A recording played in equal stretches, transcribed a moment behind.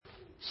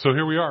So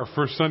here we are,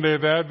 first Sunday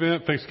of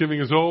Advent.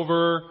 Thanksgiving is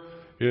over.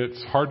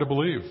 It's hard to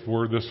believe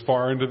we're this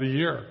far into the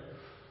year.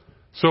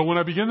 So when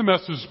I begin the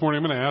message this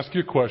morning, I'm going to ask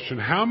you a question.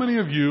 How many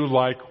of you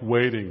like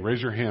waiting?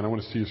 Raise your hand. I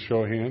want to see a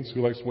show of hands.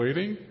 Who likes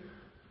waiting?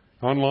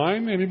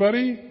 Online?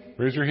 Anybody?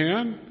 Raise your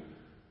hand.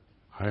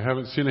 I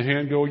haven't seen a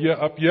hand go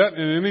up yet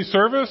in any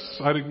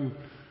service.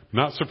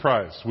 Not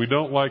surprised. We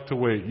don't like to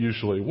wait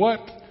usually.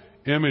 What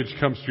image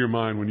comes to your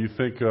mind when you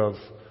think of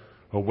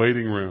a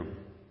waiting room?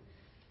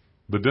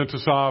 The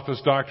dentist's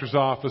office, doctor's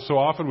office. So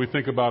often we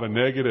think about a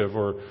negative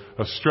or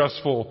a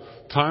stressful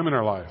time in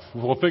our life.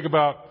 We might think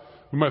about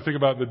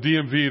the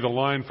DMV, the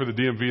line for the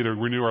DMV to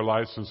renew our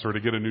license or to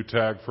get a new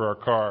tag for our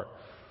car.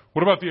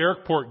 What about the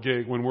airport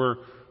gate when we're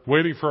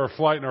waiting for our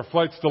flight and our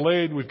flight's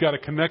delayed and we've got a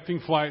connecting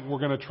flight we're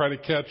going to try to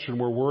catch and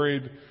we're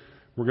worried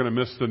we're going to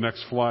miss the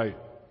next flight?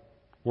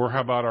 Or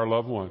how about our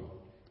loved one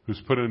who's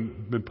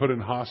been put in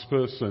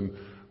hospice and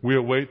we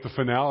await the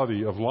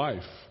finality of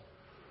life?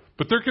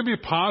 But there can be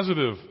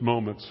positive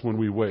moments when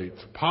we wait,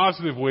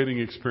 positive waiting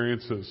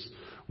experiences.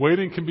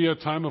 Waiting can be a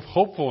time of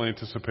hopeful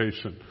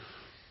anticipation.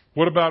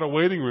 What about a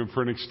waiting room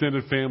for an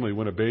extended family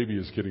when a baby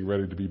is getting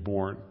ready to be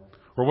born?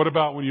 Or what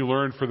about when you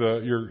learn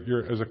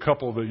as a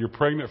couple that you're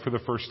pregnant for the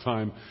first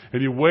time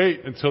and you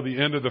wait until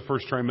the end of the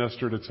first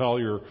trimester to tell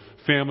your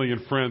family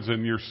and friends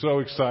and you're so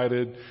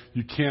excited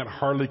you can't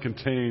hardly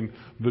contain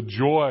the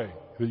joy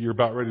that you're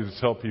about ready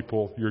to tell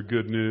people your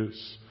good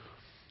news?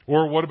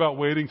 Or what about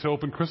waiting to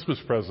open Christmas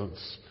presents?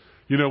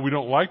 You know, we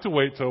don't like to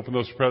wait to open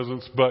those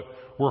presents, but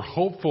we're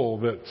hopeful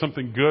that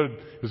something good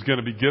is going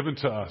to be given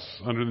to us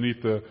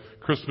underneath the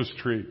Christmas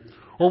tree.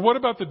 Or what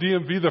about the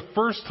DMV the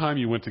first time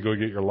you went to go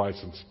get your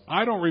license?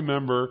 I don't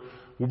remember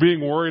being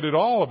worried at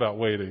all about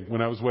waiting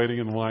when I was waiting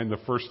in line the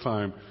first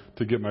time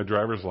to get my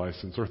driver's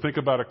license. Or think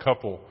about a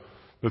couple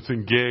that's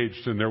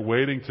engaged and they're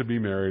waiting to be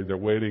married. They're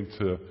waiting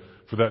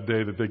for that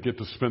day that they get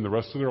to spend the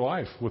rest of their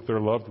life with their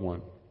loved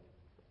one.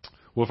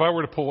 Well, if I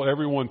were to pull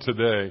everyone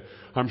today,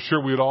 I'm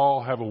sure we'd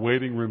all have a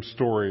waiting room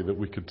story that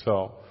we could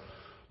tell.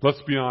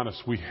 Let's be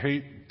honest, we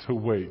hate to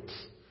wait.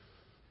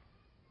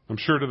 I'm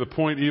sure to the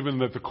point even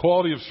that the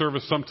quality of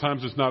service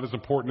sometimes is not as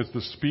important as the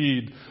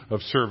speed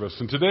of service.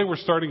 And today we're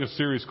starting a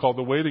series called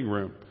The Waiting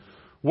Room.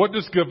 What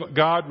does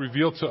God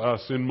reveal to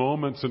us in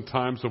moments and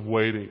times of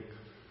waiting?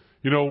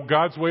 You know,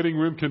 God's waiting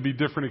room can be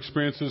different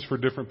experiences for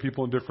different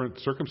people in different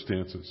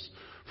circumstances.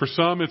 For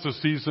some, it's a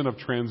season of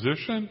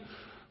transition.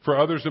 For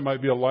others, it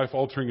might be a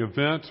life-altering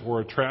event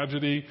or a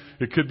tragedy.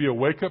 It could be a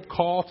wake-up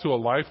call to a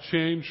life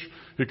change.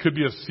 It could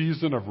be a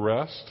season of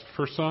rest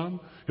for some.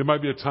 It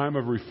might be a time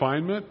of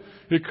refinement.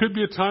 It could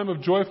be a time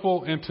of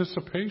joyful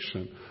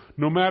anticipation.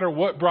 No matter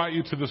what brought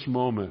you to this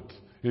moment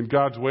in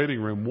God's waiting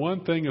room,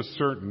 one thing is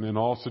certain in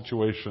all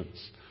situations.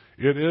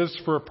 It is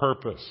for a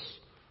purpose.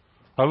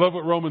 I love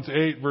what Romans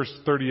 8 verse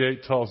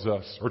 38 tells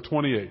us, or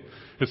 28.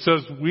 It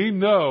says, we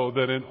know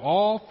that in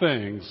all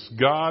things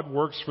God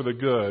works for the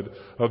good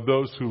of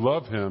those who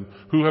love Him,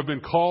 who have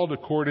been called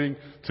according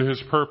to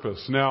His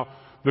purpose. Now,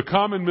 the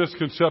common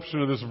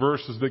misconception of this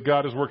verse is that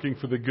God is working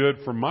for the good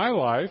for my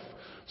life,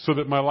 so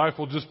that my life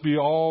will just be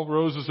all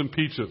roses and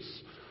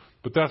peaches.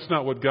 But that's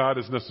not what God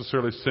is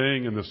necessarily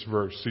saying in this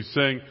verse. He's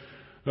saying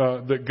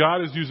that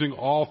God is using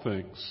all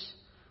things,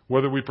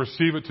 whether we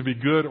perceive it to be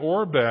good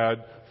or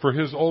bad, for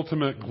His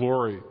ultimate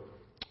glory.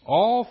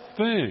 All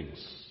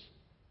things.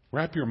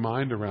 Wrap your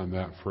mind around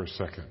that for a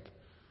second.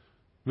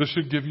 This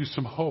should give you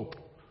some hope.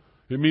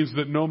 It means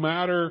that no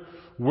matter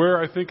where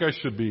I think I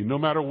should be, no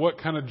matter what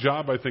kind of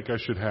job I think I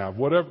should have,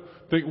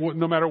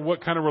 no matter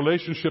what kind of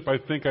relationship I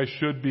think I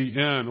should be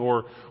in,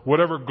 or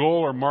whatever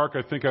goal or mark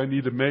I think I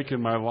need to make in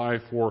my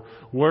life, or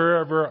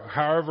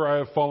however I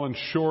have fallen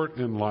short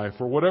in life,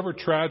 or whatever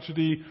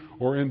tragedy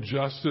or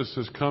injustice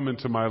has come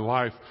into my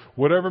life,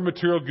 whatever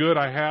material good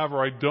I have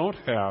or I don't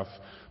have,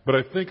 but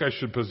I think I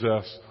should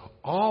possess,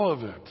 all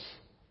of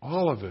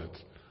it,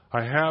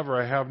 I have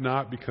or I have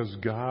not because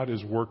God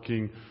is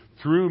working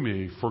through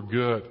me for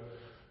good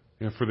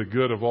and for the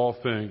good of all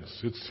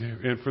things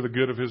and for the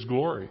good of His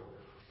glory.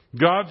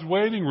 God's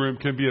waiting room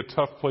can be a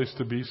tough place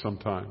to be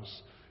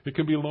sometimes. It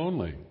can be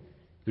lonely.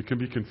 It can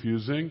be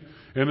confusing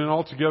and an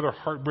altogether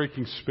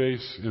heartbreaking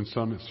space in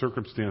some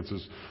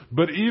circumstances.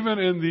 But even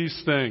in these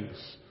things,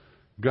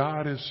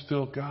 God is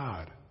still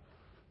God.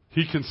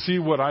 He can see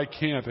what I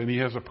can't, and He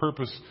has a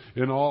purpose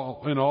in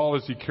all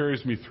as He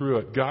carries me through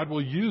it. God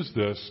will use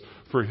this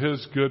for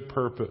His good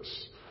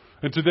purpose.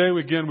 And today,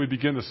 again, we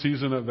begin the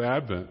season of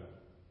Advent.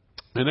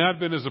 And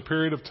Advent is a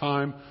period of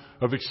time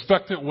of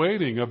expectant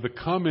waiting of the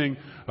coming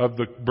of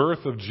the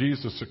birth of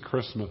Jesus at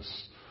Christmas.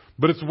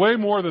 But it's way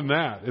more than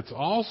that. It's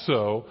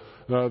also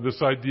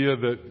this idea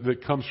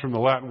that comes from the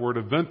Latin word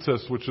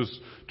adventus, which is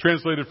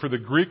translated for the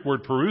Greek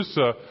word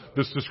parousia,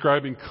 that's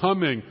describing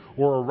coming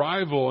or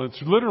arrival. And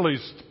it's literally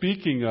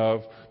speaking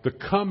of the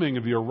coming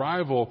of the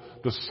arrival,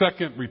 the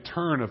second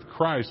return of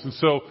Christ. And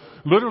so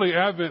literally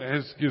Advent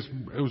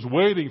is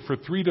waiting for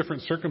three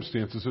different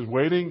circumstances. It's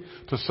waiting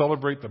to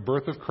celebrate the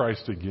birth of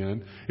Christ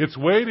again. It's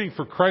waiting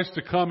for Christ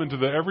to come into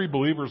every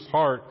believer's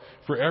heart,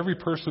 for every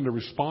person to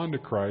respond to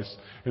Christ.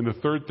 And the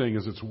third thing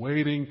is it's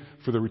waiting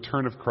for the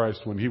return of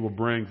Christ when He will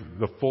bring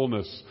the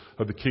fullness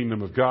of the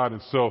kingdom of God.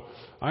 And so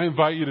I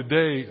invite you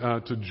today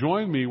to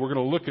join me. We're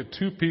going to look at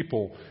two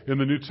people in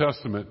the New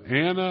Testament,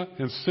 Anna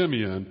and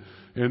Simeon.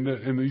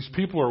 And these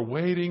people are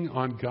waiting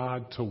on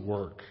God to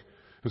work.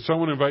 And so I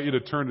want to invite you to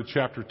turn to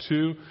chapter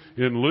 2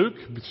 in Luke,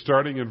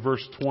 starting in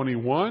verse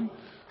 21.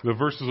 The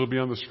verses will be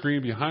on the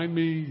screen behind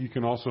me. You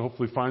can also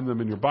hopefully find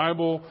them in your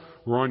Bible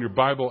or on your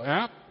Bible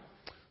app.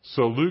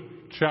 So Luke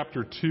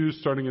chapter 2,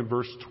 starting in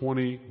verse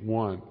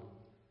 21.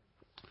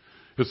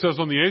 It says,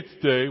 on the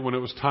 8th day, when it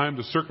was time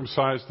to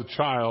circumcise the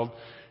child,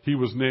 he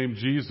was named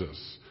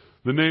Jesus,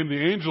 the name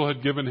the angel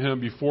had given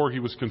him before he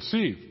was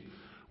conceived.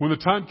 When the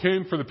time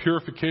came for the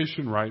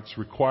purification rites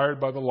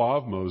required by the law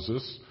of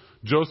Moses,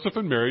 Joseph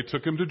and Mary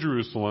took him to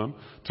Jerusalem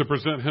to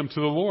present him to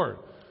the Lord.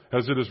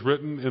 As it is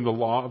written in the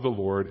law of the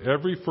Lord,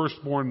 every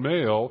firstborn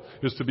male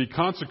is to be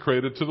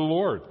consecrated to the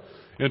Lord,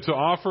 and to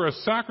offer a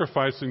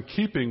sacrifice in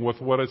keeping with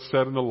what is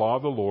said in the law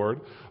of the Lord,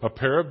 a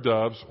pair of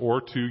doves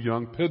or 2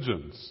 young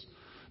pigeons.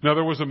 Now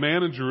there was a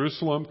man in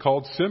Jerusalem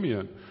called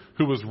Simeon,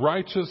 who was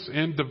righteous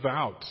and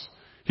devout.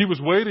 He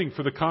was waiting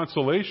for the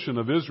consolation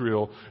of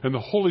Israel, and the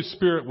Holy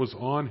Spirit was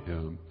on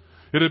him.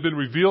 It had been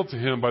revealed to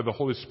him by the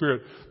Holy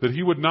Spirit that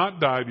he would not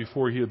die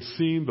before he had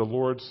seen the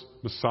Lord's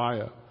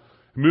Messiah.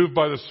 Moved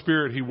by the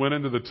Spirit, he went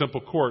into the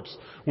temple courts.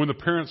 When the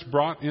parents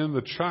brought in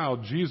the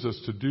child Jesus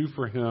to do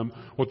for him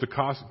what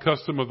the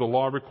custom of the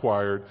law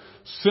required,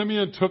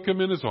 Simeon took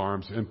him in his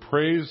arms and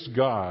praised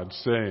God,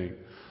 saying,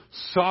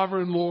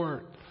 Sovereign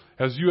Lord,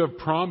 as you have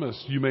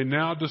promised, you may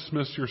now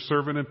dismiss your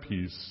servant in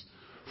peace.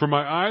 For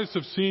my eyes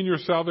have seen your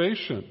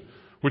salvation,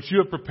 which you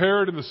have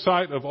prepared in the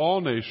sight of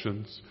all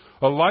nations,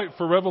 a light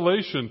for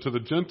revelation to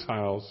the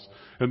Gentiles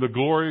and the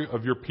glory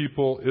of your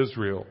people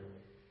Israel.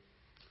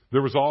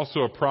 There was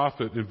also a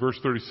prophet, in verse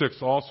 36,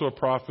 also a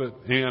prophet,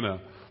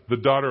 Anna, the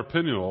daughter of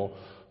Penuel,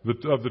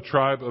 of the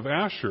tribe of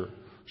Asher.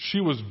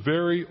 She was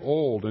very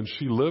old, and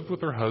she lived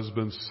with her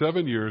husband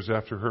 7 years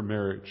after her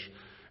marriage,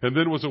 and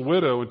then was a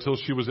widow until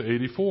she was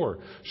 84.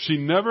 She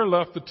never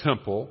left the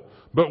temple,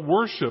 but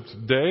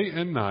worshipped day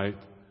and night,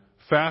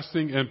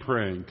 fasting and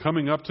praying.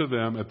 Coming up to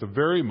them at the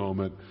very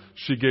moment,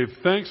 she gave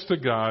thanks to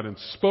God and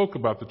spoke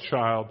about the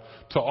child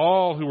to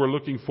all who were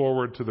looking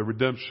forward to the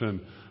redemption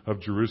of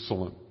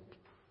Jerusalem.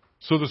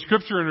 So the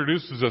scripture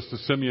introduces us to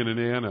Simeon and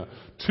Anna,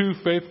 2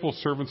 faithful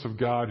servants of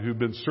God who've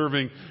been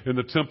serving in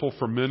the temple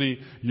for many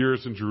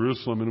years in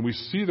Jerusalem. And we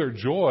see their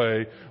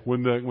joy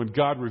when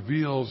God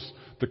reveals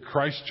the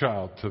Christ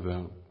child to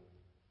them.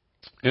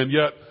 And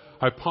yet,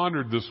 I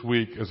pondered this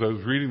week as I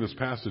was reading this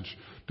passage,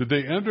 did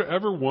they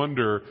ever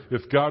wonder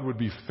if God would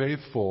be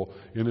faithful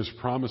in His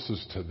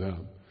promises to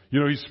them? You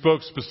know, He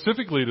spoke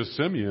specifically to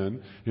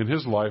Simeon in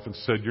his life and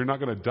said, you're not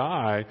going to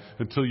die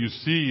until you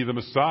see the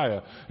Messiah.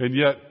 And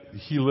yet,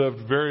 he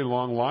lived a very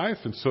long life,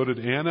 and so did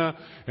Anna.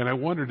 And I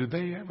wonder, did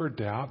they ever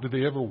doubt? Did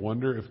they ever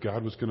wonder if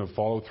God was going to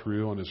follow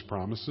through on His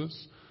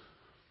promises?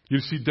 You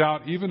see,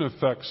 doubt even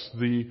affects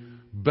the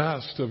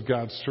best of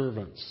God's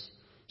servants.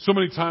 So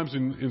many times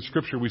in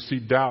Scripture we see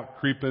doubt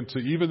creep into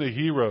even the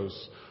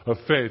heroes of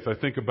faith. I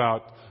think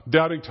about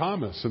doubting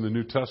Thomas in the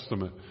New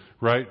Testament,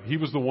 right? He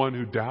was the one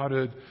who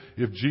doubted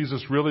if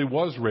Jesus really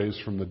was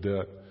raised from the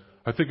dead.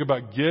 I think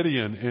about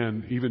Gideon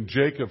and even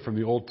Jacob from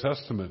the Old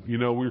Testament. You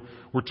know,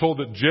 we're told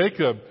that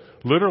Jacob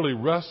literally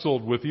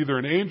wrestled with either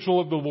an angel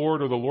of the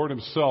Lord or the Lord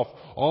Himself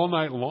all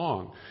night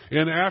long.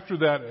 And after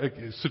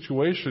that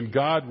situation,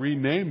 God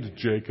renamed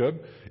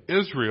Jacob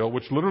Israel,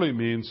 which literally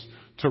means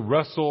to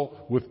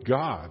wrestle with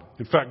God.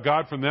 In fact,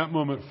 God from that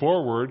moment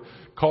forward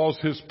calls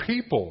His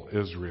people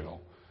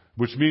Israel,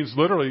 which means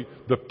literally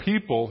the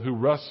people who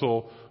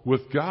wrestle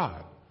with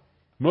God.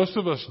 Most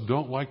of us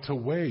don't like to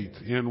wait,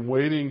 and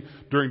waiting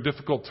during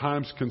difficult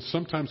times can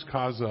sometimes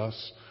cause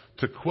us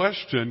to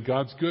question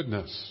God's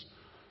goodness.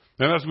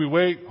 And as we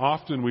wait,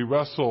 often we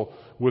wrestle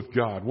with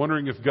God,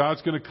 wondering if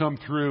God's going to come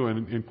through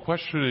and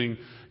questioning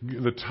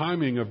the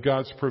timing of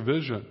God's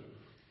provision.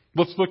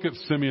 Let's look at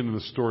Simeon in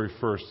the story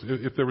first.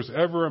 If there was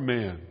ever a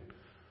man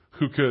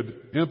who could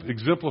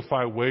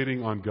exemplify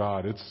waiting on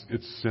God,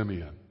 it's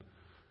Simeon.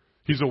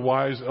 He's a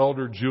wise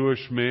elder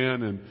Jewish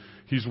man, and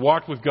he's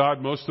walked with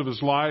God most of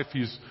his life.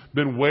 He's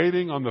been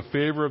waiting on the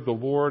favor of the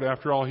Lord.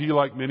 After all, he,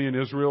 like many in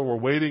Israel, were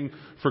waiting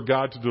for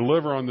God to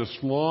deliver on this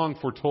long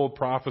foretold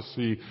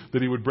prophecy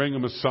that He would bring a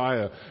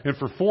Messiah. And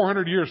for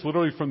 400 years,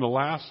 literally from the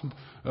last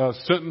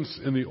sentence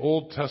in the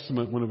Old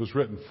Testament when it was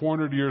written,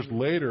 400 years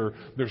later,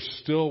 they're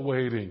still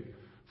waiting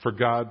for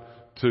God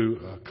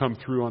to come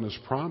through on His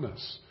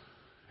promise.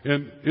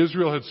 And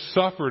Israel had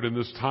suffered in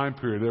this time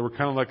period. They were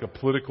kind of like a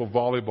political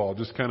volleyball,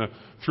 just kind of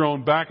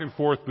thrown back and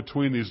forth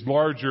between these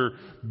larger,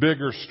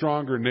 bigger,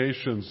 stronger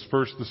nations.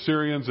 First the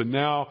Syrians, and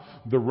now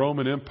the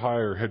Roman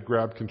Empire had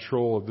grabbed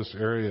control of this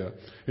area.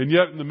 And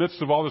yet, in the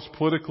midst of all this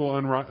political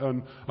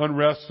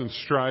unrest and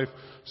strife,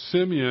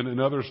 Simeon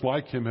and others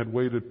like him had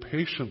waited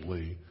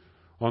patiently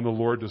on the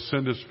Lord to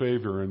send His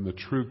favor and the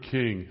true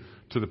King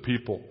to the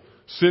people.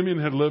 Simeon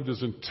had lived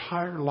his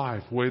entire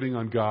life waiting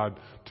on God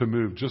to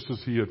move, just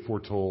as he had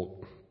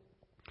foretold.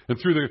 And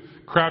through the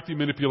crafty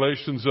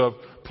manipulations of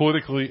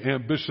politically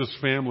ambitious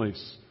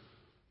families,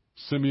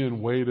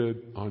 Simeon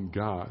waited on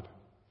God.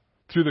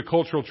 Through the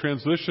cultural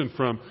transition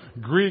from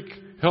Greek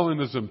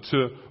Hellenism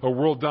to a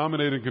world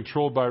dominated and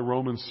controlled by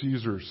Roman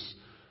Caesars,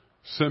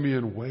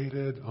 Simeon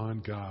waited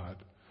on God.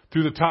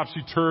 Through the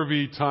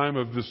topsy-turvy time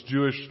of this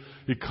Jewish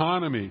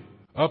economy,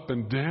 up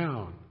and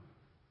down,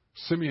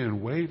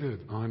 Simeon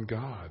waited on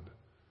God.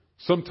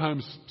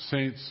 Sometimes,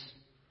 saints,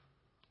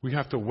 we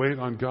have to wait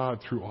on God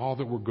through all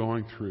that we're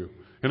going through.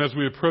 And as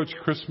we approach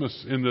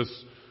Christmas in this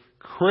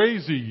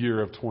crazy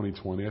year of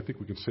 2020, I think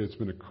we can say it's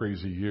been a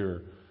crazy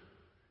year.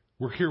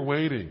 We're here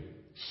waiting.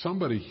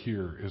 Somebody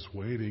here is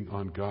waiting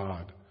on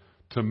God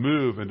to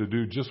move and to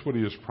do just what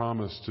He has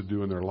promised to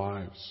do in their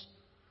lives.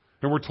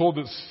 And we're told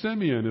that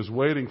Simeon is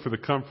waiting for the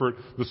comfort,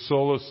 the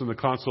solace, and the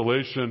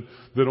consolation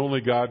that only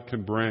God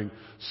can bring.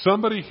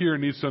 Somebody here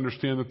needs to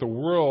understand that the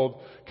world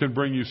can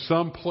bring you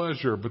some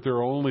pleasure, but there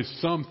are only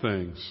some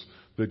things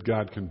that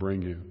God can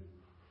bring you.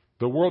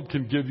 The world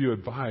can give you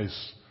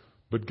advice,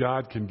 but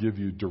God can give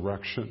you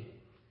direction.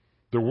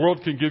 The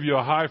world can give you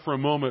a high for a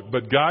moment,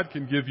 but God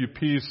can give you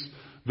peace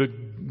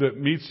that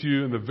meets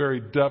you in the very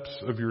depths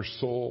of your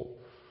soul.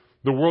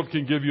 The world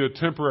can give you a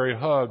temporary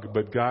hug,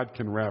 but God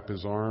can wrap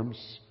His arms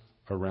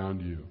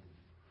around you.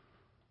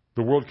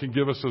 The world can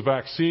give us a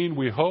vaccine,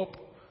 we hope,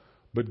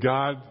 but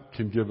God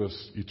can give us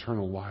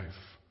eternal life.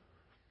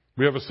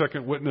 We have a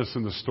second witness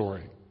in the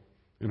story,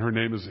 and her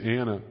name is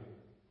Anna.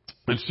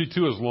 And she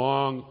too has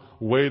long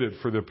waited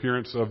for the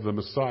appearance of the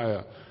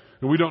Messiah.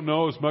 And we don't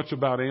know as much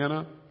about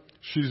Anna.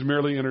 She's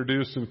merely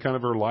introduced, and kind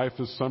of her life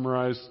is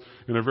summarized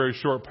in a very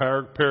short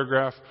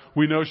paragraph.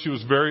 We know she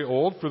was very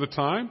old for the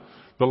time.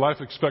 The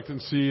life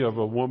expectancy of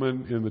a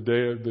woman in the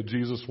day that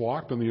Jesus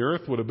walked on the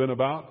earth would have been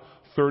about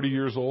 30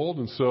 years old.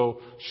 And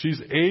so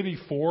she's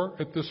 84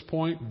 at this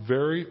point,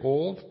 very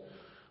old.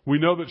 We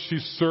know that she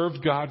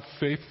served God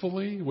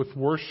faithfully with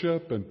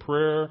worship and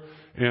prayer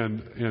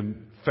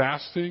and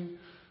fasting.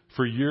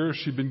 For years,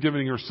 she'd been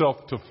giving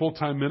herself to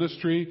full-time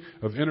ministry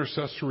of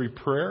intercessory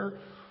prayer.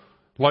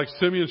 Like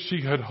Simeon,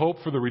 she had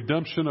hoped for the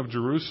redemption of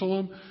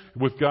Jerusalem,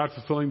 with God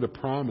fulfilling the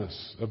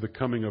promise of the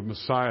coming of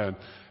Messiah. And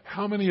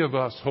how many of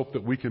us hope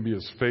that we can be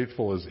as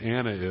faithful as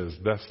Anna is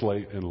this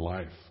late in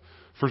life?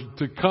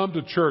 To come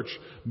to church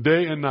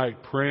day and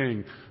night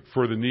praying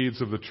for the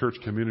needs of the church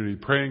community,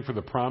 praying for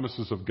the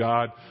promises of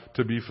God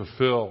to be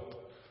fulfilled.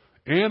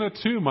 Anna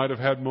too might have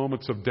had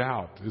moments of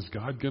doubt. Is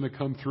God going to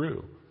come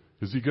through?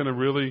 Is He going to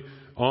really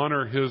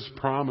honor His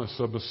promise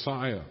of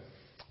Messiah?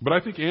 But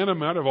I think Anna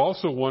might have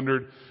also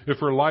wondered if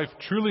her life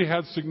truly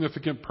had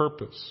significant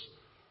purpose.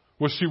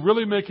 Was she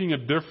really making a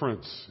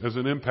difference with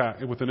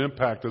an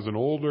impact as an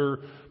older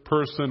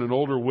person, an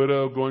older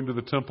widow going to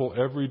the temple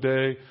every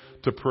day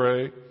to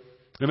pray?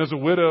 And as a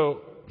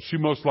widow, she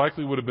most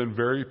likely would have been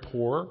very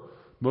poor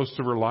most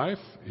of her life.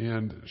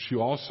 And she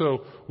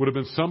also would have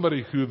been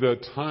somebody who the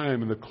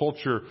time and the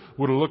culture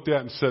would have looked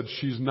at and said,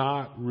 she's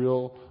not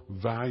real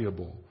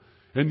valuable.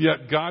 And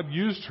yet God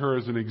used her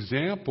as an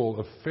example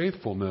of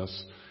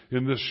faithfulness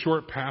in this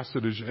short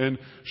passage. And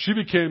she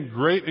became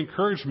great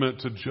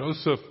encouragement to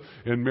Joseph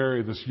and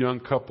Mary, this young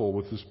couple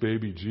with this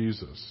baby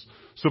Jesus.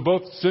 So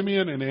both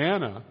Simeon and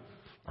Anna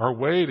are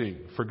waiting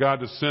for God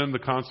to send the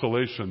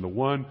consolation, the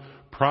one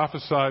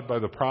prophesied by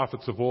the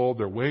prophets of old.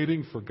 They're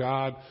waiting for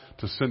God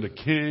to send a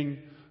king,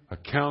 a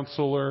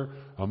counselor,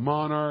 a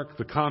monarch,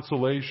 the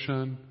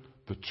consolation,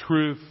 the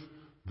truth,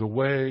 the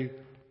way,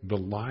 the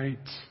light.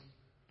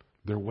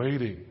 They're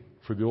waiting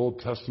for the Old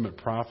Testament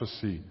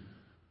prophecy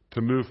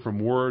to move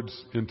from words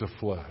into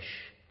flesh.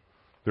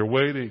 They're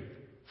waiting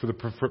for the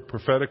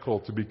prophetical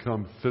to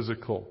become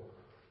physical.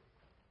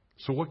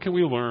 So what can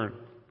we learn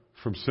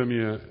from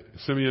Simeon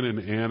and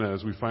Anna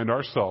as we find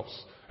ourselves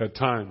at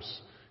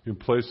times in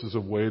places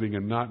of waiting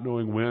and not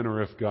knowing when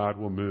or if God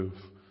will move?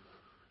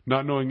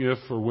 Not knowing if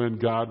or when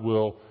God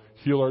will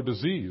heal our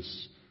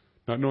disease.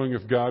 Not knowing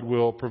if God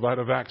will provide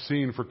a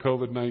vaccine for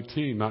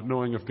COVID-19. Not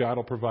knowing if God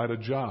will provide a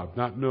job.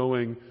 Not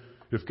knowing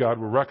if God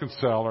will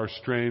reconcile our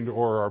strained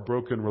or our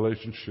broken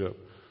relationship.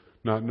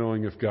 Not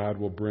knowing if God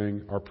will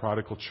bring our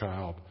prodigal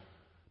child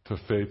to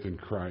faith in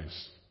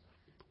Christ.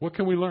 What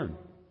can we learn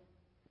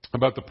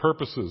about the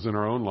purposes in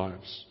our own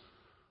lives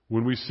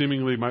when we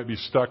seemingly might be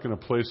stuck in a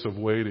place of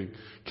waiting?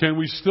 Can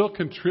we still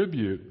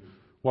contribute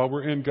while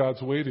we're in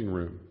God's waiting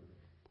room?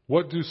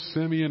 What do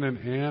Simeon and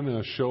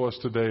Anna show us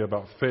today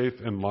about faith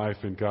and life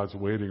in God's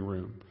waiting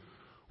room?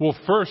 Well,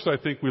 first, I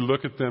think we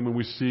look at them and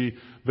we see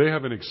they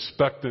have an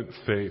expectant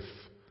faith.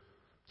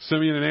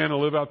 Simeon and Anna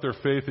live out their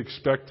faith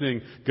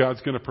expecting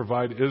God's going to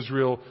provide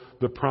Israel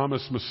the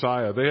promised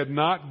Messiah. They had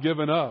not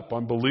given up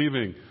on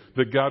believing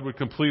that God would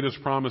complete His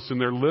promise,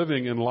 and they're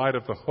living in light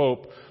of the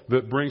hope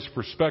that brings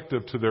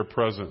perspective to their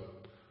present.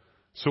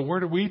 So where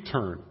do we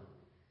turn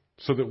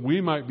so that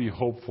we might be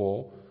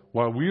hopeful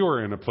while we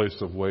are in a place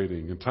of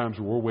waiting, in times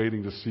where we're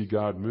waiting to see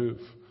God move?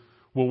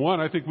 Well, one,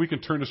 I think we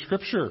can turn to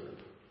Scripture.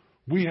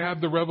 We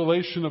have the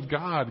revelation of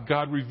God,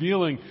 God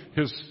revealing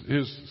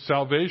His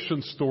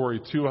salvation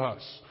story to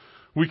us.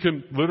 We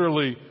can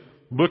literally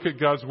look at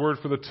God's Word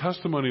for the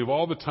testimony of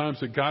all the times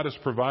that God has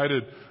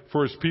provided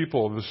for His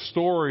people, the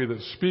story that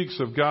speaks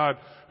of God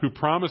who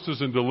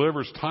promises and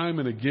delivers time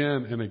and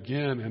again and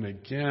again and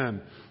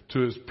again to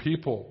His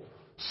people.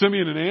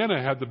 Simeon and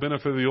Anna had the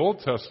benefit of the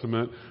Old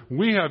Testament.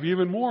 We have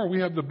even more.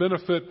 We have the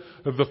benefit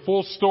of the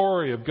full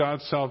story of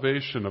God's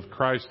salvation, of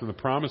Christ, and the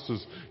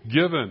promises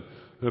given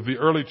of the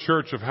early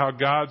church of how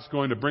God's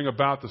going to bring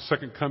about the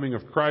second coming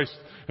of Christ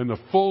and the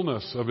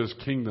fullness of His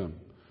kingdom.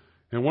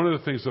 And one of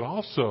the things that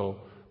also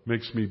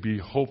makes me be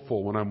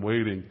hopeful when I'm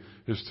waiting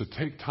is to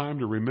take time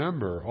to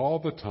remember all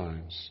the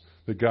times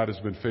that God has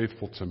been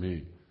faithful to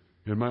me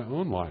in my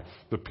own life,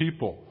 the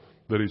people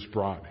that He's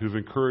brought, who've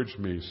encouraged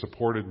me,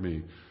 supported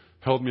me,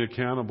 held me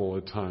accountable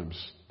at times,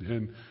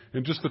 and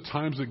just the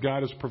times that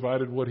God has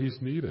provided what He's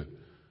needed.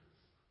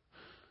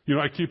 You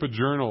know, I keep a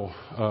journal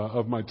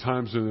of my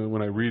times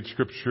when I read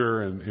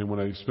Scripture and when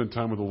I spend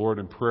time with the Lord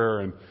in prayer.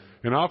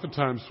 And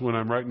oftentimes when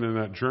I'm writing in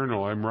that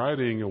journal, I'm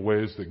writing in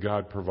ways that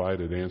God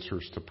provided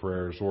answers to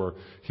prayers, or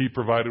He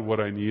provided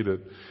what I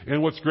needed.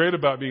 And what's great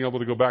about being able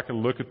to go back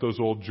and look at those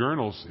old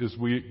journals is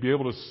we be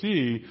able to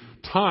see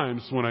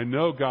times when I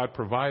know God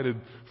provided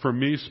for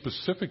me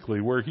specifically,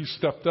 where He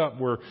stepped up,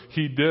 where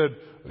He did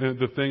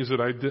the things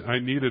that I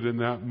needed in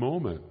that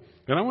moment.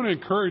 And I want to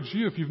encourage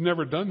you, if you've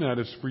never done that,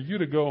 is for you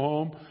to go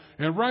home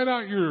and write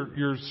out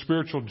your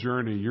spiritual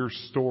journey, your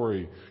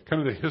story,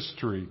 kind of the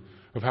history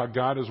of how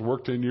God has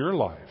worked in your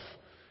life.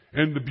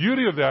 And the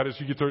beauty of that is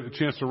you get a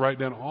chance to write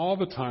down all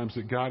the times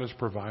that God has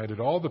provided,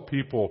 all the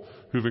people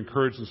who've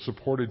encouraged and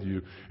supported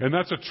you. And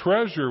that's a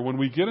treasure when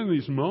we get in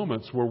these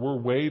moments where we're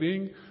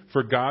waiting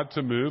for God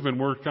to move and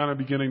we're kind of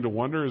beginning to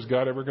wonder, is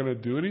God ever going to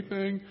do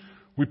anything?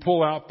 We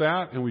pull out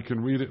that and we can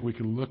read it and we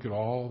can look at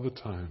all the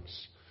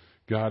times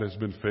God has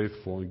been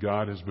faithful and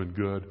God has been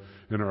good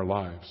in our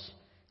lives.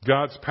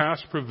 God's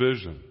past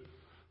provision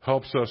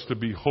helps us to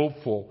be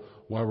hopeful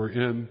while we're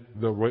in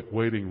the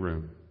waiting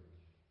room.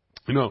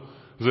 You know,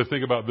 as I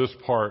think about this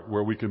part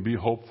where we can be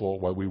hopeful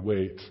while we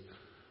wait,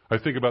 I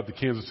think about the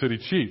Kansas City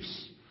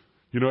Chiefs.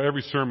 You know,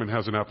 every sermon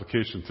has an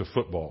application to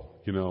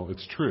football. You know,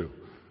 it's true.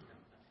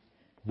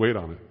 Wait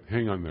on it.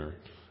 Hang on there.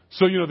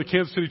 So, you know, the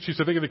Kansas City Chiefs,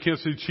 I think of the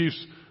Kansas City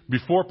Chiefs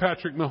before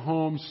Patrick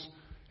Mahomes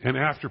and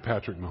after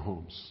Patrick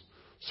Mahomes.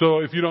 So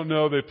if you don't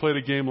know, they played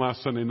a game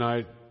last Sunday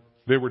night.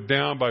 They were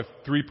down by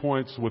 3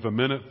 points with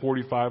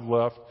 1:45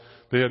 left.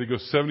 They had to go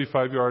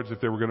 75 yards if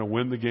they were going to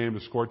win the game to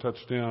score a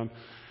touchdown.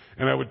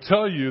 And I would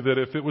tell you that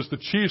if it was the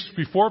Chiefs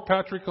before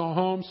Patrick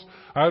Mahomes,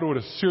 I would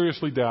have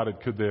seriously doubted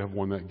could they have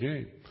won that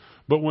game.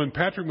 But when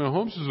Patrick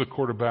Mahomes is the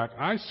quarterback,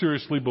 I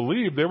seriously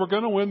believed they were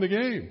going to win the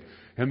game.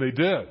 And they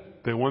did.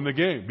 They won the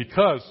game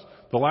because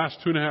the last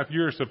 2.5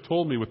 years have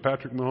told me with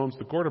Patrick Mahomes,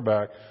 the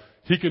quarterback,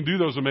 he can do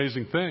those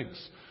amazing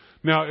things.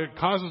 Now, it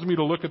causes me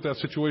to look at that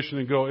situation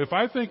and go, if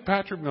I think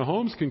Patrick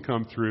Mahomes can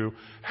come through,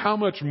 how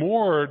much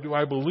more do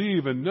I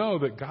believe and know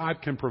that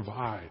God can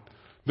provide?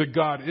 That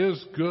God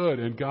is good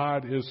and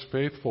God is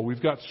faithful.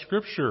 We've got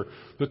Scripture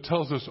that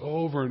tells us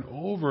over and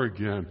over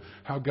again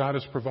how God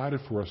has provided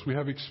for us. We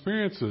have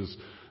experiences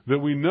that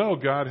we know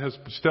God has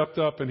stepped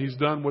up and He's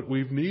done what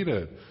we've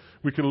needed.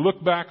 We can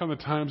look back on the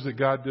times that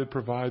God did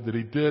provide, that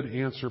He did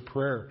answer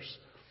prayers.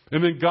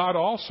 And then God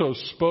also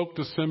spoke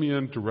to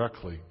Simeon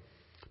directly,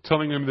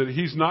 telling him that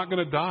he's not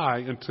going to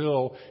die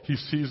until he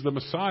sees the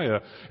Messiah.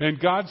 And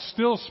God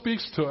still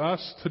speaks to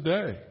us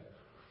today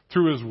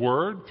through His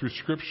Word, through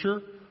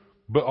Scripture,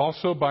 but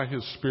also by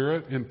His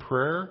Spirit in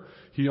prayer.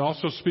 He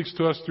also speaks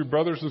to us through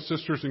brothers and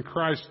sisters in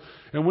Christ.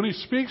 And when He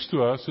speaks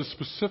to us, His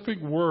specific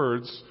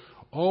words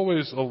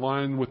always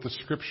align with the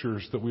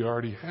Scriptures that we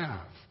already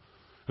have.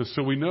 And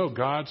so we know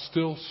God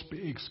still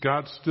speaks.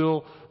 God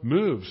still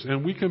moves.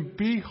 And we can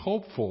be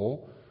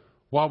hopeful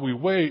while we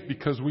wait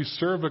because we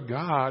serve a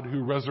God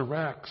who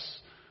resurrects.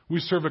 We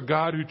serve a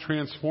God who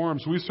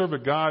transforms. We serve a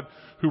God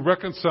who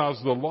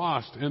reconciles the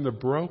lost and the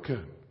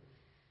broken.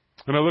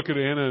 And I look at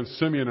Anna and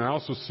Simeon, and I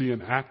also see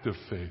an active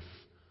faith.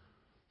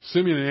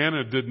 Simeon and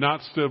Anna did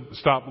not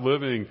stop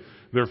living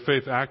their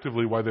faith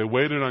actively while they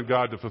waited on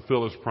God to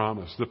fulfill His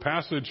promise. The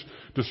passage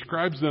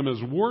describes them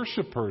as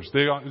worshipers.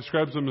 They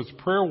describes them as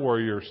prayer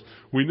warriors.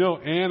 We know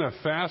Anna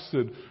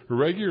fasted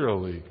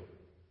regularly.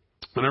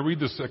 When I read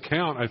this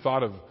account, I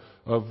thought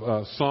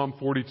of Psalm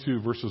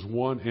 42, verses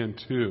 1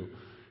 and 2.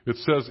 It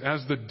says,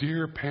 "As the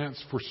deer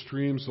pants for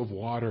streams of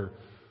water,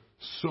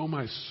 so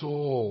my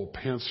soul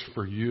pants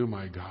for you,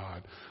 my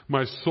God.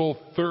 My soul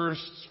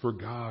thirsts for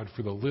God,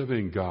 for the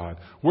living God.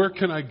 Where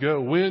can I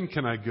go? When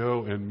can I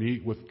go and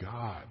meet with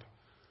God?"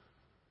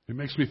 It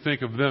makes me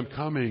think of them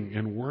coming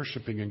and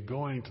worshiping and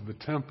going to the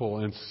temple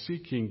and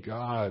seeking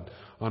God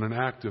on an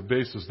active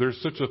basis. There's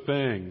such a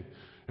thing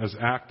as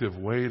active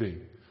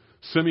waiting.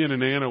 Simeon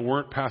and Anna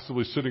weren't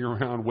passively sitting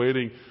around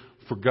waiting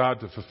for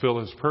God to fulfill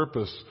His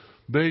purpose.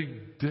 They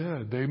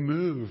did. They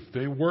moved.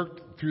 They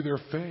worked through their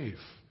faith.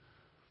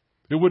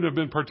 It would have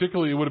been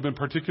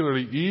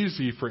particularly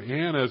easy for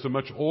Anna, as a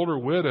much older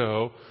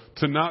widow,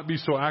 to not be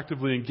so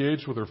actively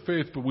engaged with her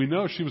faith. But we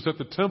know she was at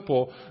the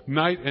temple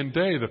night and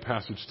day, the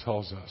passage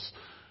tells us.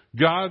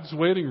 God's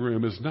waiting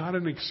room is not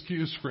an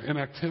excuse for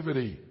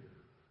inactivity.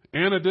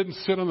 Anna didn't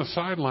sit on the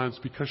sidelines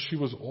because she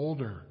was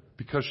older,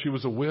 because she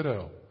was a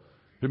widow.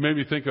 It made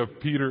me think of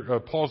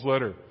Paul's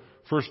letter,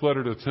 first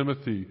letter to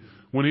Timothy,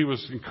 when he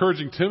was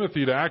encouraging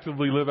Timothy to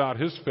actively live out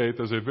his faith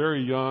as a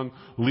very young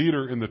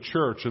leader in the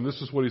church. And this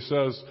is what he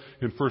says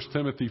in 1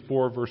 Timothy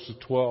 4, verses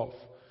 12.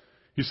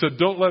 He said,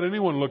 "Don't let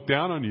anyone look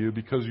down on you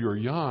because you are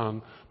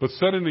young, but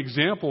set an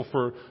example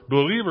for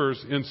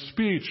believers in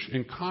speech,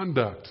 in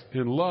conduct,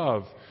 in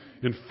love,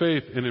 in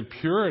faith, and in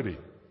purity."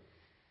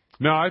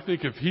 Now, I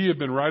think if he had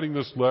been writing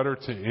this letter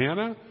to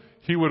Anna,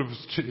 he would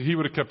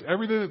have kept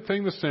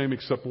everything the same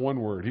except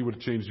one word. He would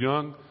have changed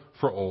young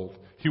for old.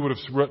 He would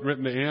have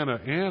written to Anna,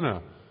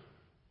 "Anna,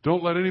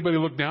 don't let anybody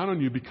look down on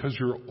you because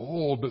you're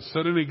old, but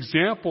set an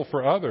example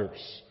for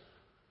others."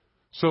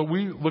 So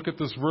we look at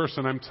this verse,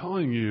 and I'm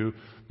telling you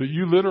that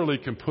you literally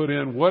can put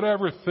in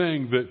whatever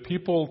thing that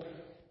people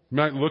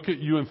might look at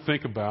you and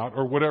think about,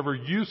 or whatever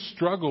you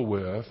struggle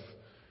with,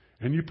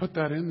 and you put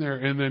that in there,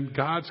 and then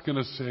God's going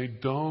to say,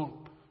 don't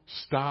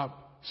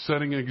stop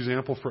setting an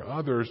example for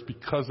others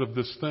because of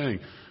this thing.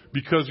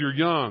 Because you're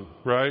young,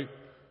 right?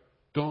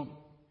 Don't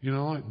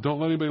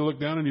let anybody look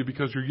down on you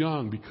because you're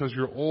young, because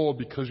you're old,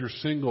 because you're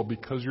single,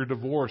 because you're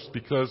divorced,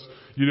 because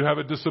you have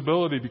a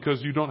disability,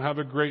 because you don't have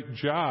a great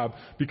job,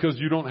 because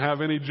you don't have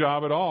any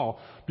job at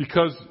all,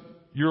 because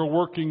you're a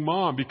working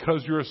mom,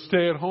 because you're a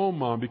stay-at-home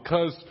mom,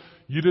 because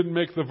you didn't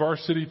make the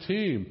varsity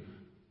team.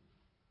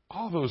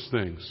 All those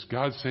things.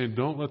 God's saying,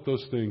 don't let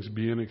those things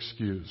be an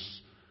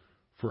excuse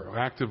for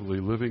actively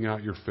living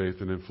out your faith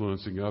and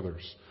influencing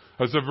others.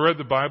 As I've read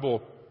the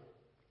Bible,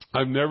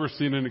 I've never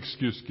seen an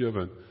excuse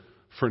given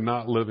for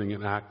not living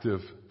in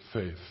active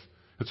faith.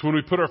 It's when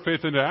we put our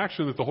faith into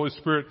action that the Holy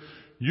Spirit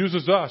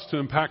uses us to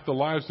impact the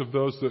lives of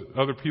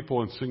other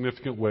people in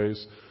significant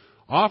ways.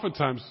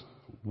 Oftentimes,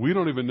 we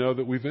don't even know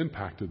that we've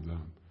impacted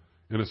them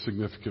in a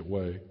significant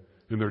way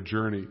in their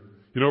journey.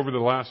 Over the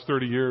last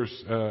 30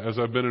 years, as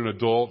I've been an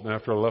adult and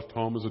after I left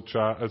home as a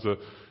child,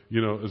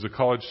 as a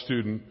college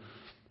student,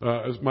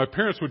 as my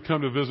parents would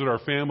come to visit our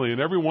family,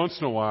 and every once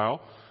in a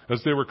while,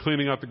 as they were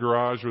cleaning out the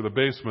garage or the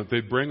basement,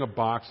 they'd bring a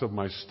box of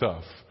my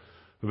stuff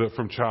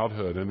from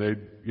childhood, and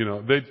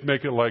they'd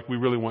make it like, "We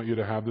really want you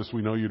to have this.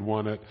 We know you'd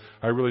want it."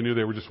 I really knew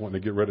they were just wanting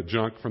to get rid of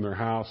junk from their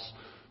house,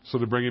 so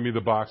they're bringing me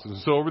the boxes. And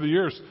so over the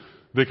years,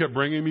 they kept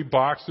bringing me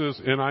boxes,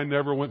 and I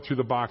never went through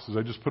the boxes.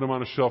 I just put them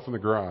on a shelf in the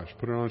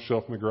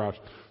garage.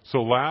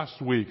 So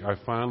last week, I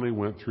finally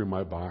went through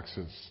my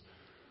boxes.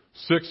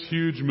 6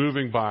 huge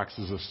moving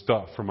boxes of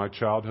stuff from my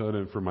childhood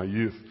and from my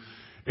youth.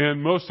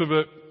 And most of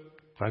it,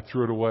 I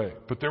threw it away.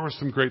 But there was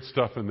some great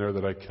stuff in there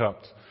that I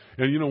kept.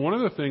 And one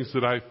of the things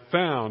that I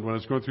found when I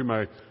was going through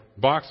my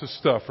box of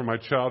stuff from my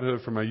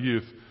childhood, from my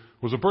youth,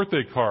 was a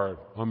birthday card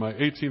on my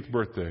 18th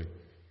birthday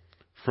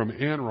from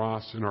Ann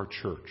Ross in our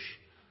church.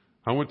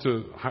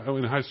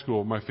 In high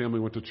school, my family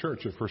went to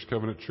church at First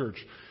Covenant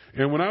Church.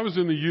 And when I was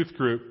in the youth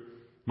group,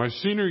 my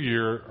senior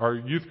year, our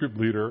youth group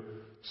leader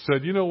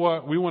said, "You know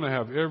what? We want to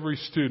have every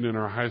student in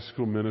our high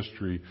school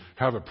ministry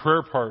have a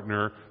prayer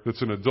partner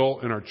that's an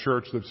adult in our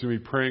church that's going to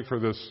be praying for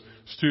this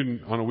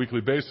student on a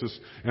weekly basis."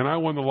 And I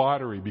won the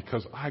lottery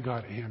because I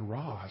got Ann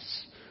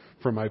Ross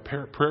for my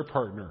prayer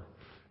partner.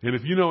 And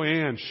if you know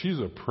Ann, she's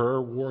a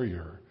prayer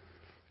warrior.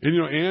 And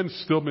Ann's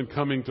still been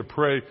coming to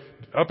pray.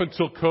 Up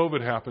until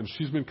COVID happened,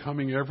 she's been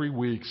coming every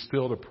week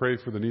still to pray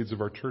for the needs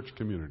of our church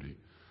community.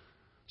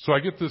 So I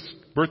get this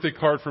birthday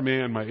card from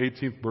Ann, my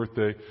 18th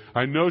birthday.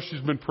 I know she's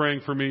been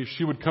praying for me.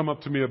 She would come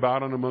up to me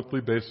about on a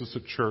monthly basis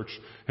at church,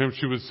 and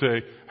she would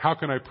say, "How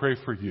can I pray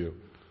for you?"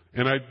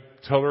 And I'd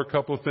tell her a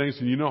couple of things,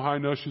 and you know how I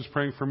know she's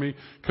praying for me?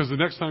 Because the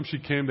next time she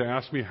came to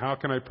ask me, "How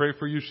can I pray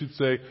for you?" she'd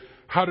say,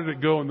 "How did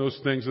it go in those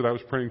things that I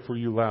was praying for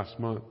you last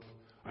month?"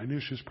 I knew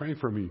she was praying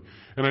for me.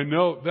 And I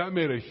know that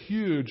made a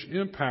huge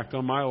impact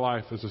on my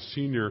life as a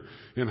senior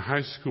in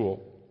high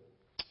school.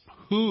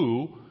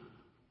 Who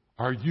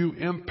are you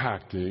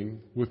impacting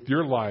with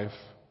your life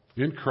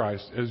in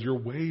Christ as you're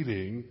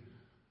waiting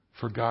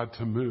for God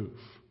to move?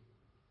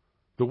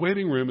 The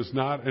waiting room is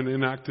not an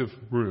inactive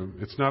room.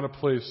 It's not a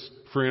place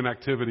for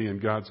inactivity in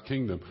God's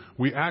kingdom.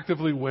 We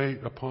actively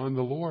wait upon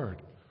the Lord.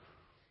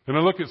 And I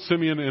look at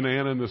Simeon and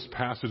Anna in this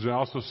passage, and I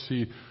also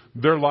see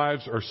their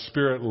lives are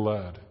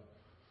Spirit-led.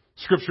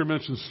 Scripture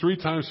mentions 3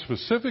 times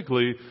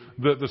specifically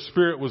that the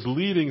Spirit was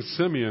leading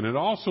Simeon. It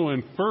also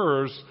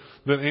infers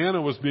that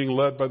Anna was being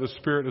led by the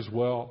Spirit as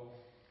well.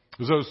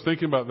 As I was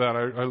thinking about that,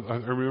 I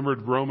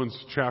remembered Romans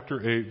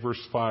chapter 8,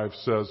 verse 5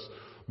 says,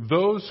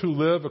 those who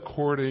live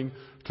according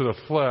to the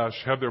flesh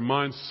have their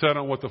minds set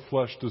on what the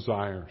flesh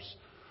desires.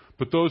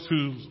 But those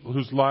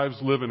whose lives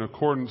live in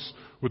accordance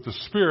with the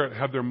Spirit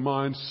have their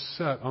minds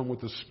set on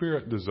what the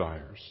Spirit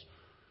desires.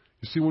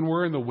 You see, when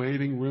we're in the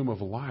waiting room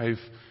of life,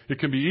 it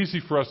can be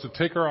easy for us to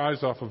take our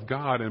eyes off of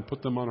God and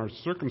put them on our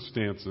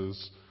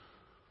circumstances.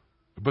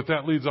 But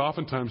that leads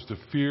oftentimes to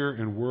fear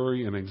and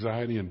worry and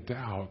anxiety and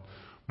doubt.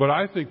 But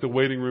I think the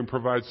waiting room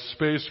provides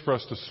space for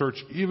us to search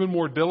even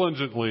more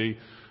diligently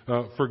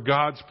for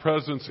God's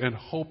presence and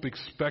hope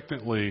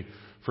expectantly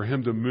for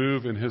Him to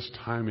move in His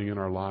timing in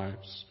our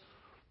lives.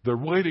 The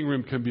waiting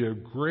room can be a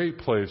great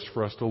place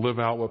for us to live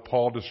out what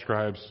Paul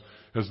describes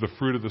as the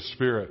fruit of the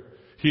Spirit.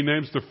 He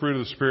names the fruit of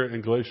the Spirit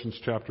in Galatians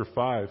chapter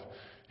 5.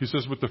 He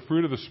says, "But the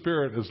fruit of the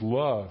Spirit is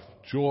love,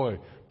 joy,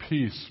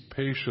 peace,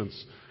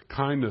 patience,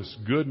 kindness,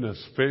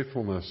 goodness,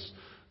 faithfulness,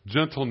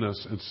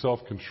 gentleness, and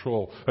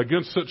self-control.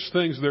 Against such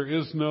things there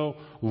is no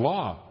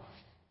law."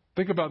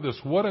 Think about this.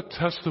 What a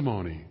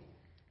testimony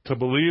to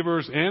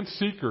believers and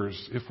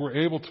seekers if we're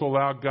able to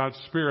allow God's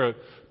Spirit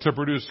to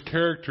produce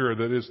character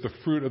that is the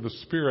fruit of the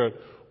Spirit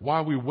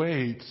while we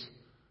wait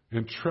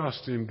and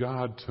trust in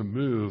God to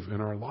move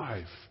in our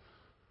life.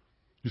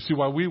 You see,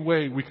 while we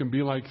wait, we can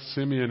be like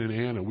Simeon and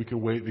Anna. We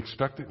can wait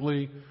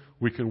expectantly,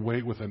 we can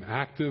wait with an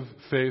active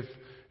faith,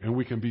 and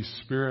we can be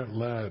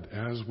Spirit-led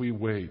as we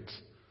wait.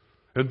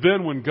 And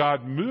then when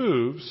God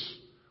moves,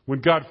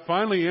 when God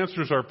finally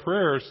answers our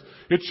prayers,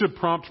 it should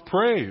prompt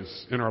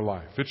praise in our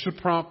life. It should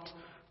prompt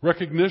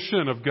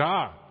recognition of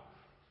God.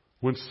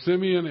 When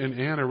Simeon and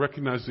Anna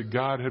recognized that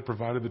God had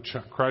provided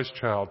the Christ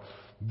child,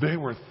 they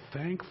were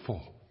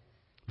thankful.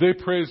 They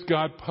praised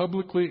God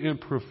publicly and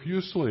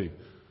profusely.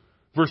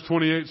 Verse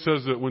 28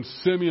 says that when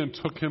Simeon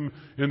took him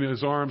in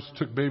his arms,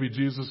 took baby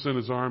Jesus in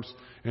his arms,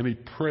 and he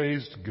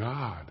praised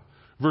God.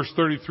 Verse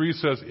 33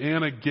 says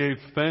Anna gave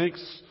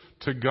thanks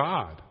to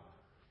God.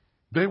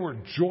 They were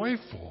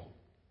joyful.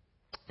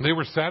 They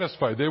were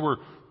satisfied. They were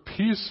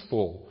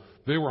peaceful.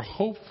 They were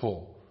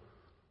hopeful.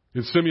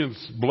 In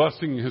Simeon's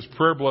blessing, his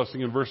prayer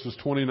blessing in verses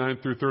 29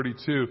 through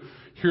 32,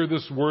 hear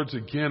these words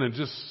again and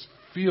just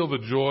feel the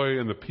joy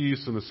and the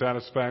peace and the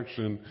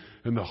satisfaction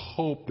and the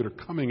hope that are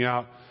coming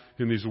out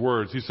in these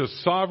words. He says,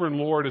 "Sovereign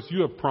Lord, as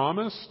you have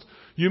promised,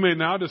 you may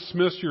now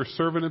dismiss your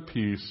servant in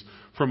peace,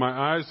 for my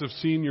eyes have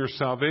seen your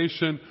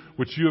salvation,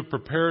 which you have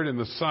prepared in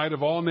the sight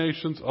of all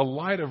nations, a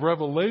light of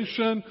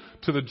revelation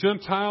to the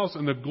Gentiles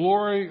and the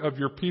glory of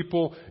your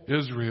people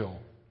Israel."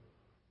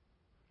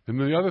 And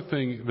the other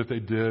thing that they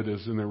did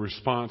is in their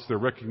response, their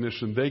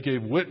recognition, they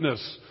gave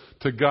witness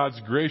to God's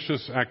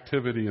gracious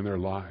activity in their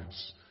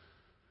lives.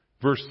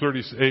 Verse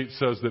 38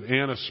 says that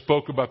Anna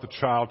spoke about the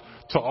child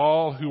to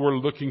all who were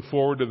looking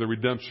forward to the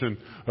redemption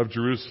of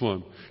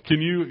Jerusalem. Can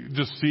you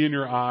just see in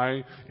your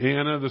eye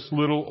Anna, this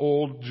little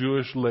old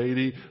Jewish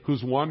lady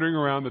who's wandering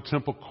around the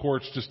temple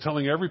courts just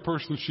telling every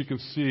person she can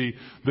see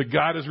that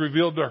God has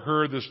revealed to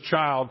her this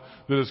child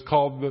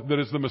that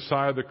is the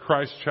Messiah, the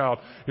Christ child.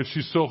 And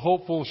she's so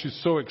hopeful, she's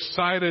so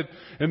excited,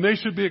 and they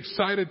should be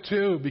excited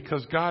too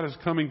because God is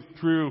coming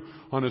through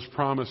on His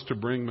promise to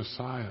bring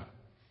Messiah.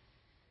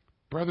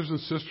 Brothers and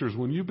sisters,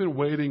 when you've been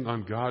waiting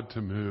on God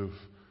to move,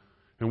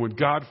 and when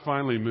God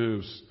finally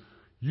moves,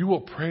 you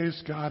will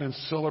praise God and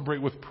celebrate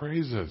with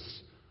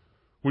praises.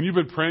 When you've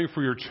been praying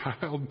for your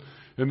child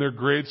and their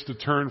grades to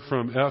turn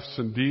from F's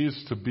and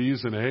D's to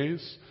B's and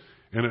A's,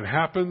 and it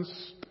happens,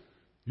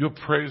 you'll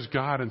praise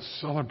God and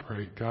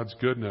celebrate God's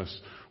goodness.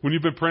 When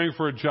you've been praying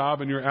for a job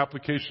and your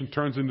application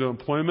turns into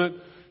employment,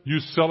 you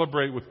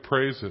celebrate with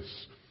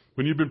praises.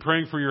 When you've been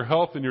praying for your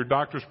health and your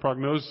doctor's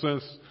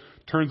prognosis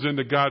turns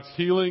into God's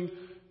healing,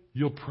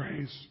 you'll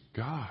praise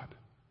God.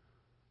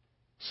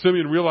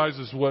 Simeon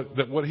realizes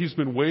that what he's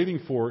been waiting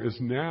for is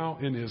now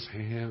in his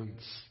hands.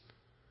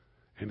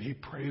 And he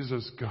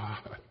praises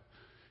God.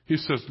 He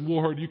says,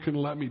 "Lord, you can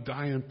let me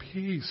die in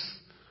peace.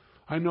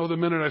 I know the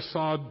minute I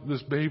saw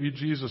this baby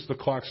Jesus, the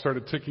clock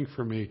started ticking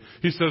for me."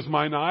 He says,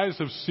 "Mine eyes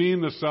have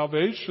seen the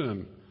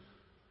salvation."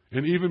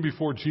 And even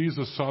before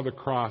Jesus saw the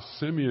cross,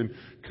 Simeon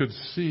could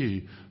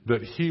see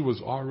that he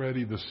was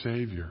already the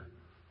Savior.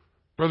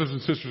 Brothers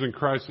and sisters in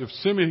Christ, if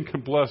Simeon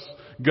can bless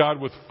God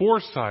with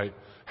foresight,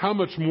 how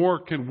much more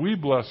can we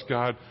bless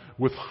God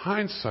with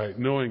hindsight,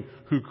 knowing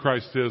who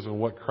Christ is and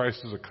what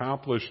Christ has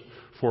accomplished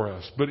for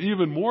us? But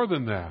even more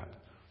than that,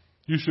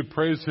 you should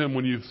praise Him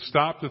when you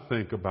stop to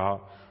think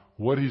about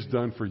what He's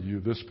done for you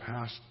this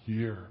past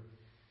year.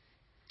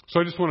 So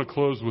I just want to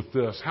close with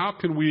this. How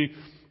can we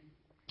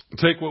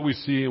take what we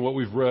see and what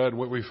we've read,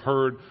 what we've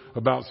heard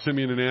about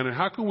Simeon and Anna,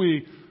 how can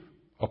we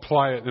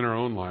apply it in our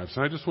own lives?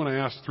 And I just want to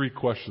ask 3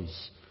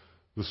 questions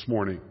this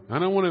morning.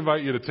 And I want to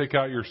invite you to take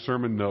out your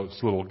sermon notes,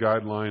 little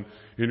guideline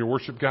in your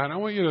worship guide. I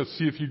want you to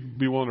see if you'd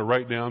be willing to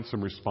write down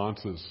some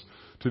responses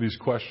to these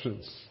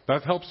questions.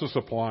 That helps us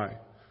apply.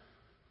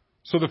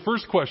 So the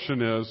first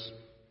question is,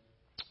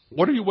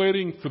 what are you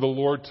waiting for the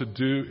Lord to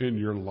do in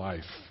your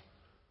life?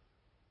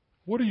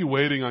 What are you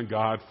waiting on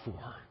God for?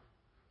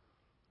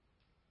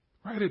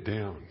 Write it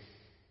down.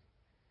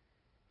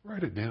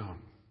 Write it down.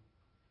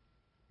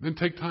 Then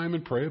take time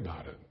and pray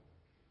about it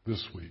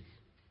this week.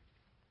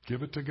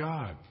 Give it to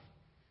God.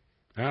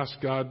 Ask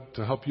God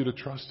to help you to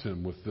trust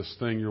Him with this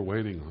thing you're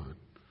waiting on.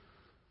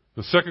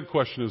 The second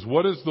question is,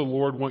 what does the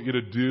Lord want you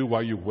to do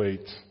while you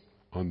wait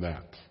on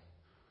that?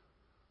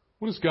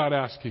 What is God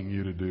asking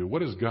you to do?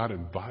 What is God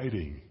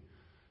inviting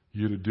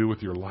you to do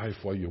with your life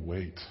while you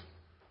wait?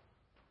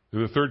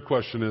 And the third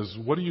question is,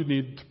 what do you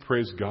need to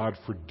praise God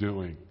for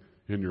doing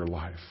in your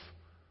life?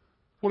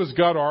 What has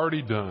God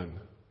already done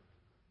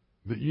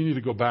that you need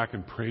to go back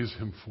and praise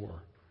Him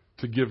for,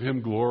 to give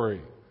Him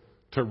glory,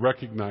 to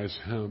recognize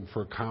Him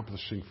for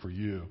accomplishing for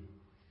you?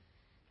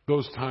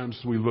 Those times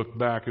we look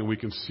back and we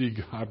can see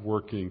God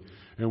working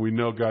and we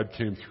know God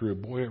came through.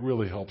 Boy, it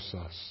really helps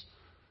us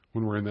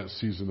when we're in that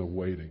season of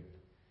waiting.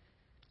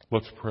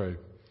 Let's pray.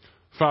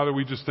 Father,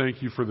 we just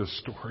thank You for the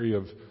story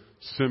of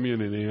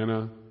Simeon and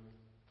Anna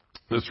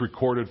that's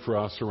recorded for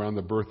us around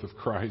the birth of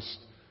Christ.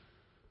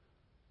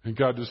 And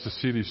God, just to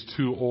see these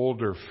two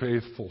older,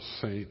 faithful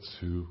saints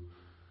who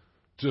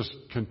just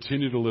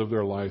continue to live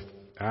their life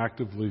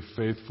actively,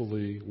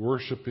 faithfully,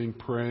 worshiping,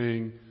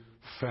 praying,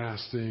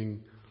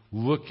 fasting,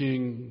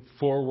 looking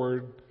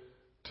forward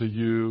to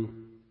You,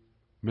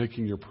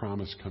 making Your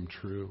promise come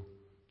true,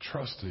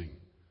 trusting,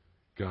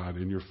 God,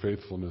 in Your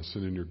faithfulness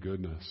and in Your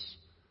goodness.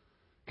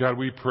 God,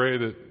 we pray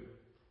that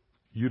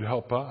You'd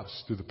help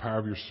us through the power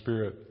of Your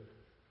Spirit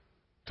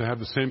to have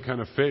the same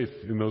kind of faith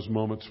in those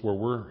moments where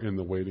we're in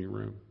the waiting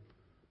room,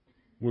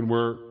 when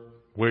we're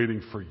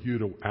waiting for You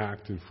to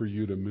act and for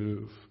You to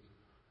move.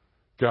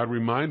 God,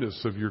 remind us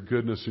of Your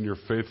goodness and Your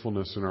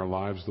faithfulness in our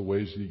lives, the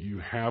ways that You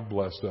have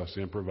blessed us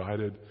and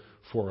provided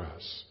for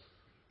us.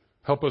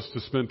 Help us to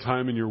spend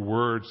time in Your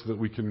Word so that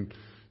we can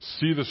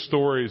see the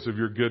stories of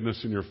Your goodness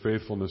and Your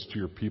faithfulness to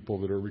Your people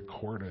that are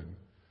recorded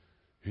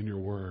in Your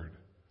Word.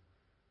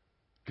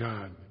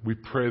 God, we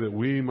pray that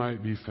we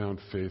might be found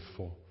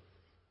faithful.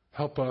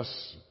 Help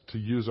us to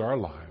use our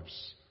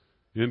lives,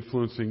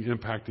 influencing,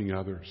 impacting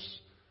others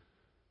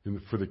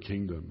for the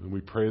kingdom. And we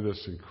pray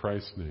this in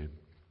Christ's name.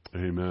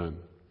 Amen.